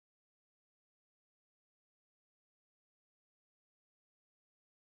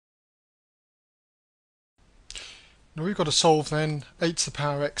Now we've got to solve then 8 to the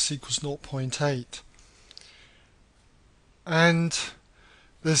power x equals 0.8. And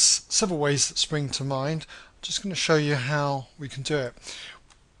there's several ways that spring to mind. I'm just going to show you how we can do it.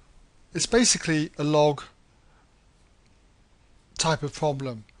 It's basically a log type of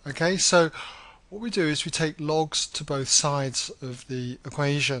problem. Okay, so what we do is we take logs to both sides of the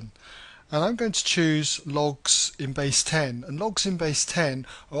equation. And I'm going to choose logs in base 10, and logs in base 10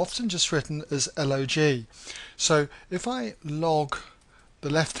 are often just written as log. So if I log the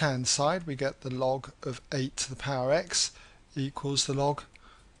left hand side, we get the log of 8 to the power x equals the log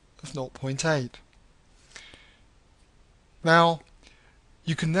of 0.8. Now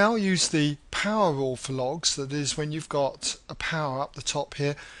you can now use the power rule for logs. That is, when you've got a power up the top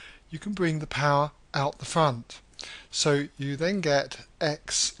here, you can bring the power out the front. So you then get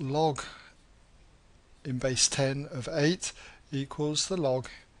x log in base 10 of 8 equals the log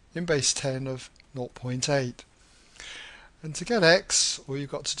in base 10 of 0.8. And to get x, all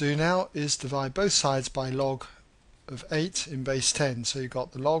you've got to do now is divide both sides by log of 8 in base 10. So you've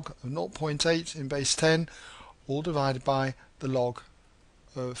got the log of 0.8 in base 10 all divided by the log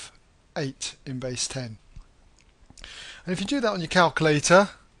of 8 in base 10. And if you do that on your calculator,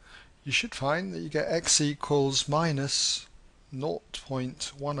 you should find that you get x equals minus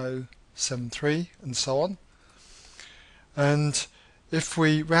 0.1073 and so on. And if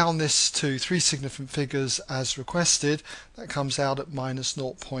we round this to 3 significant figures as requested, that comes out at minus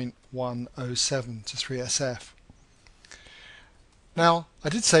 0.107 to 3SF. Now, I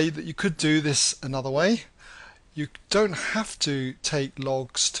did say that you could do this another way. You don't have to take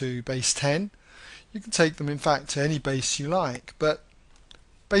logs to base 10. You can take them in fact to any base you like, but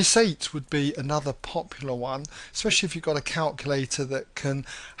base 8 would be another popular one, especially if you've got a calculator that can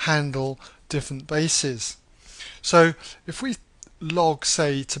handle different bases. So if we log,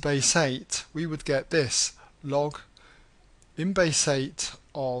 say, to base 8, we would get this log in base 8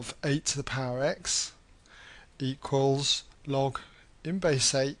 of 8 to the power x equals log in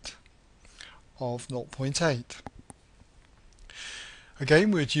base 8 of 0.8.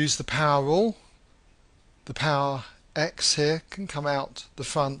 Again, we'd use the power rule. The power x here can come out the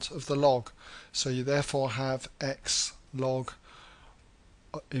front of the log, so you therefore have x log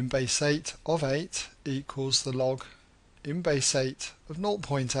in base 8 of 8 equals the log in base 8 of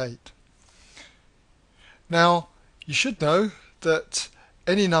 0.8. Now you should know that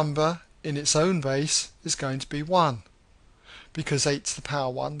any number in its own base is going to be 1, because 8 to the power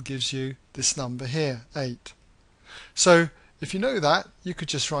 1 gives you this number here, 8. So if you know that, you could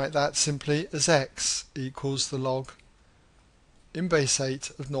just write that simply as x equals the log in base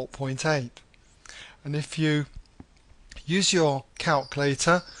 8 of 0.8. And if you use your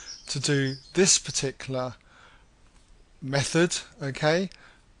calculator to do this particular method, okay,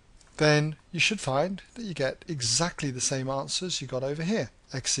 then you should find that you get exactly the same answers you got over here.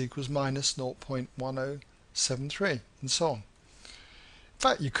 X equals minus 0.1073 and so on. In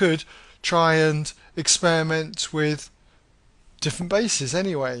fact, you could try and experiment with different bases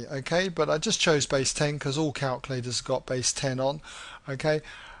anyway, okay, but I just chose base 10 because all calculators have got base 10 on, okay.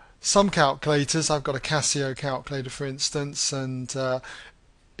 Some calculators, I've got a Casio calculator for instance, and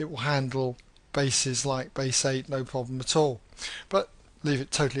it will handle bases like base 8 no problem at all, but leave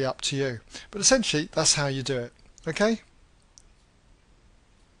it totally up to you. But essentially that's how you do it, okay.